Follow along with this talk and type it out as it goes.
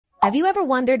Have you ever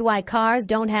wondered why cars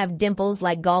don't have dimples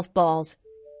like golf balls?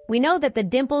 We know that the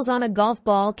dimples on a golf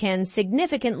ball can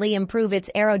significantly improve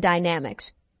its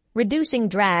aerodynamics, reducing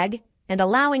drag and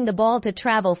allowing the ball to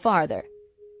travel farther.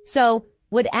 So,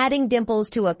 would adding dimples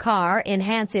to a car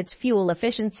enhance its fuel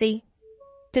efficiency?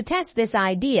 To test this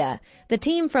idea, the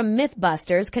team from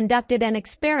Mythbusters conducted an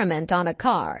experiment on a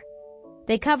car.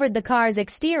 They covered the car's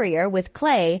exterior with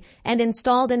clay and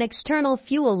installed an external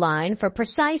fuel line for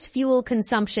precise fuel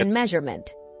consumption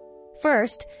measurement.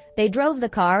 First, they drove the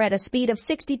car at a speed of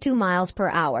 62 miles per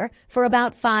hour for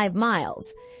about 5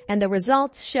 miles, and the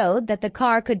results showed that the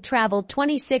car could travel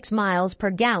 26 miles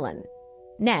per gallon.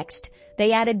 Next,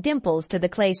 they added dimples to the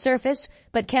clay surface,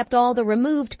 but kept all the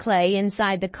removed clay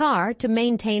inside the car to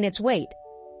maintain its weight.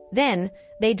 Then,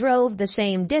 they drove the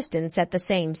same distance at the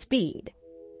same speed.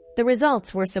 The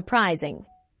results were surprising.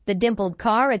 The dimpled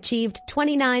car achieved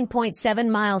 29.7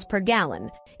 miles per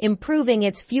gallon, improving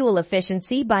its fuel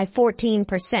efficiency by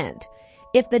 14%.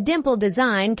 If the dimple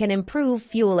design can improve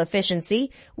fuel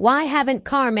efficiency, why haven't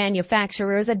car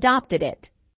manufacturers adopted it?